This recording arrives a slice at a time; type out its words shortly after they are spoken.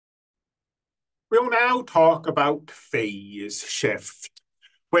We'll now talk about phase shift,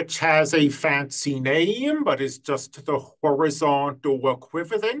 which has a fancy name, but is just the horizontal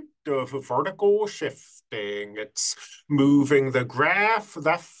equivalent of vertical shifting. It's moving the graph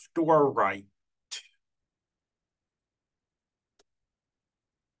left or right.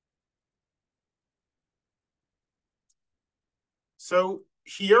 So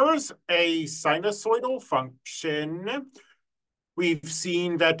here's a sinusoidal function. We've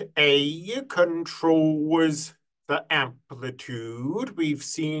seen that A controls the amplitude. We've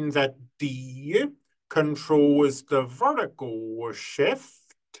seen that D controls the vertical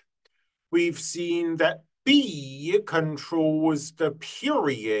shift. We've seen that B controls the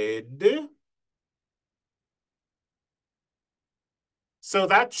period. So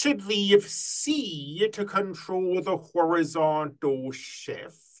that should leave C to control the horizontal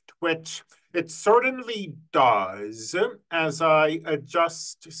shift, which it certainly does. As I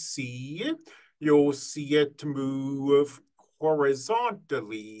adjust C, you'll see it move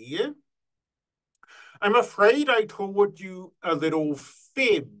horizontally. I'm afraid I told you a little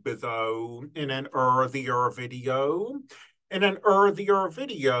fib, though, in an earlier video. In an earlier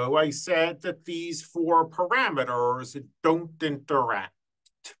video, I said that these four parameters don't interact,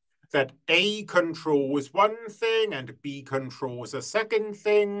 that A controls one thing and B controls a second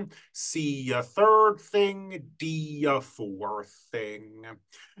thing, C a third thing, D a fourth thing.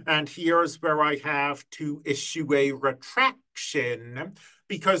 And here's where I have to issue a retraction,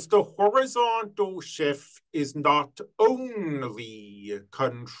 because the horizontal shift is not only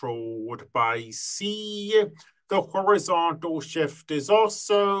controlled by C, the horizontal shift is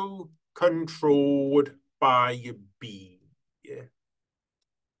also controlled by B.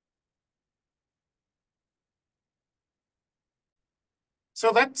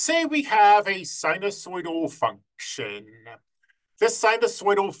 So let's say we have a sinusoidal function. This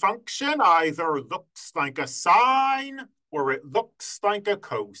sinusoidal function either looks like a sine or it looks like a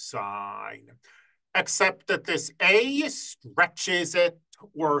cosine, except that this A stretches it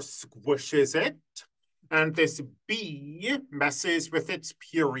or squishes it, and this B messes with its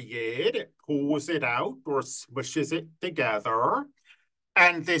period, it pulls it out or smushes it together.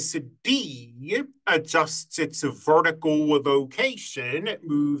 And this D adjusts its vertical location. It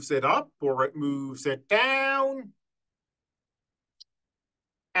moves it up or it moves it down.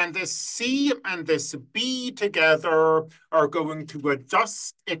 And this C and this B together are going to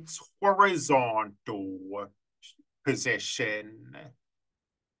adjust its horizontal position.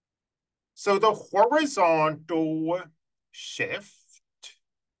 So the horizontal shift,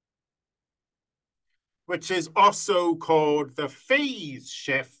 which is also called the phase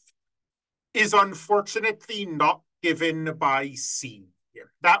shift, is unfortunately not given by C.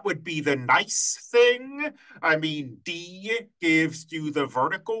 That would be the nice thing. I mean, D gives you the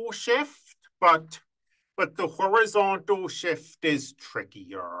vertical shift, but the horizontal shift is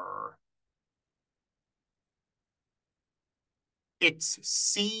trickier. It's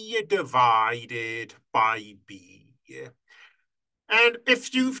C divided by B. And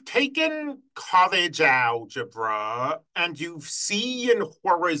if you've taken college algebra and you've seen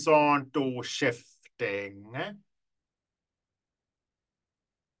horizontal shifting,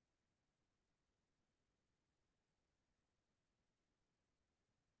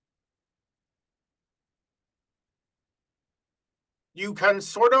 you can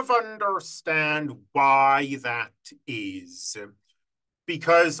sort of understand why that is.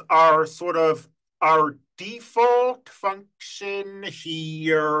 Because our default function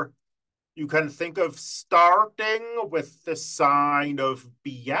here, you can think of starting with the sign of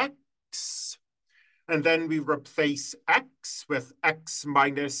bx, and then we replace x with x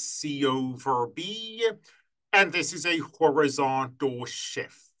minus c over b, and this is a horizontal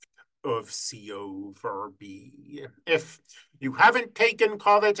shift of C over B. If you haven't taken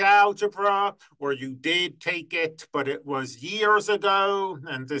college algebra, or you did take it, but it was years ago,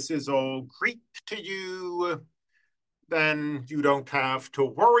 and this is all Greek to you, then you don't have to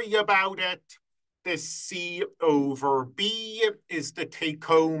worry about it. This C over B is the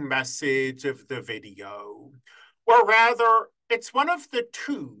take-home message of the video. Or rather, it's one of the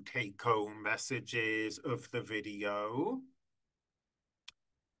two take-home messages of the video.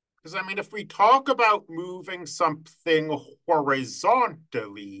 Because, I mean, if we talk about moving something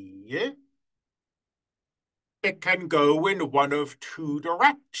horizontally, it can go in one of two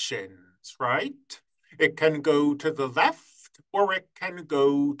directions, right? It can go to the left or it can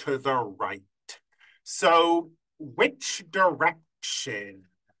go to the right. So which direction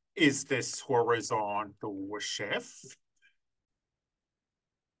is this horizontal shift?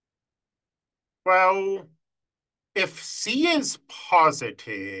 Well, If C is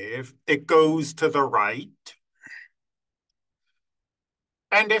positive, it goes to the right.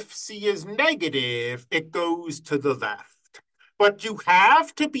 And if C is negative, it goes to the left. But you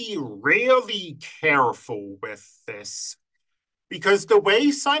have to be really careful with this because the way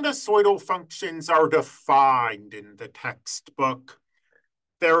sinusoidal functions are defined in the textbook,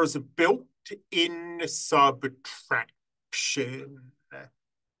 there's built-in subtraction.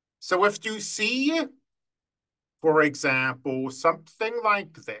 So if you see, for example, something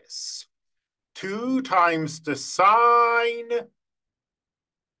like this, 2 times the sine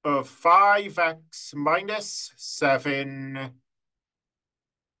of 5x minus 7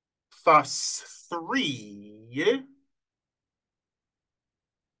 plus 3.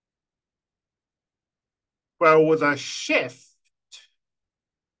 Well, the shift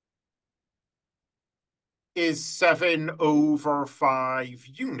is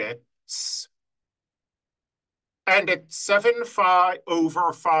 7/5 units, and it's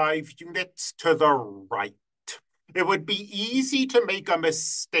 7/5 units to the right. It would be easy to make a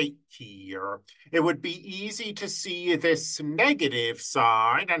mistake here. It would be easy to see this negative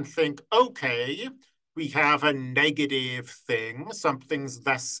sign and think, okay, we have a negative thing, something's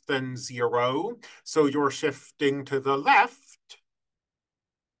less than 0, so you're shifting to the left.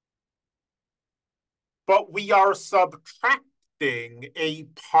 But we are subtracting a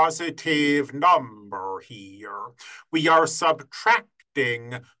positive number here. We are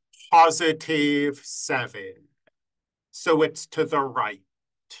subtracting positive 7. So it's to the right.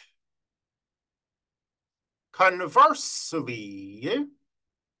 Conversely,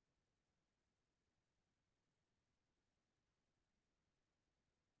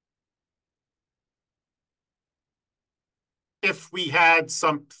 if we had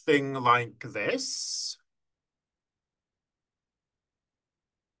something like this,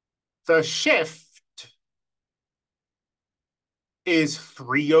 the shift is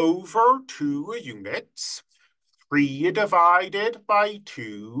 3/2 units, 3 divided by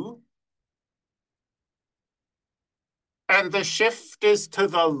 2, and the shift is to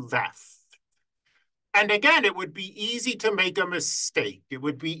the left. And again, it would be easy to make a mistake. It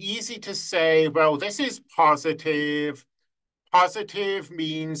would be easy to say, well, this is positive. Positive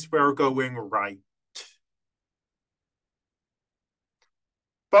means we're going right.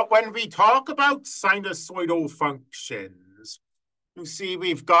 But when we talk about sinusoidal functions, you see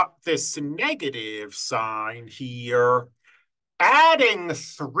we've got this negative sign here. Adding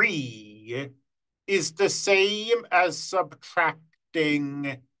 3 is the same as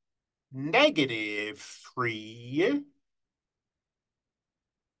subtracting -3.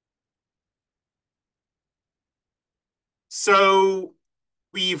 So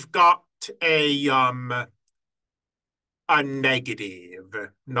we've got a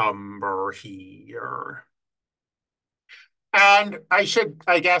negative number here. And I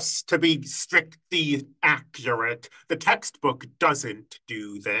guess, to be strictly accurate, the textbook doesn't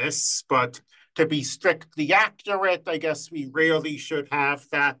do this, but to be strictly accurate, I guess we really should have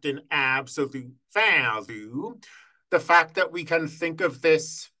that in absolute value. The fact that we can think of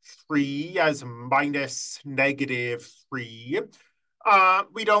this 3 as minus -3,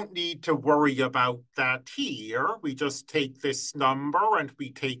 we don't need to worry about that here. We just take this number and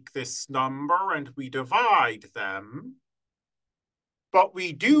we take this number and we divide them. But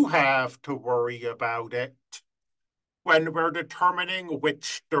we do have to worry about it when we're determining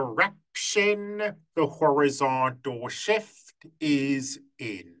which direction the horizontal shift is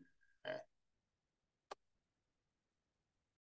in.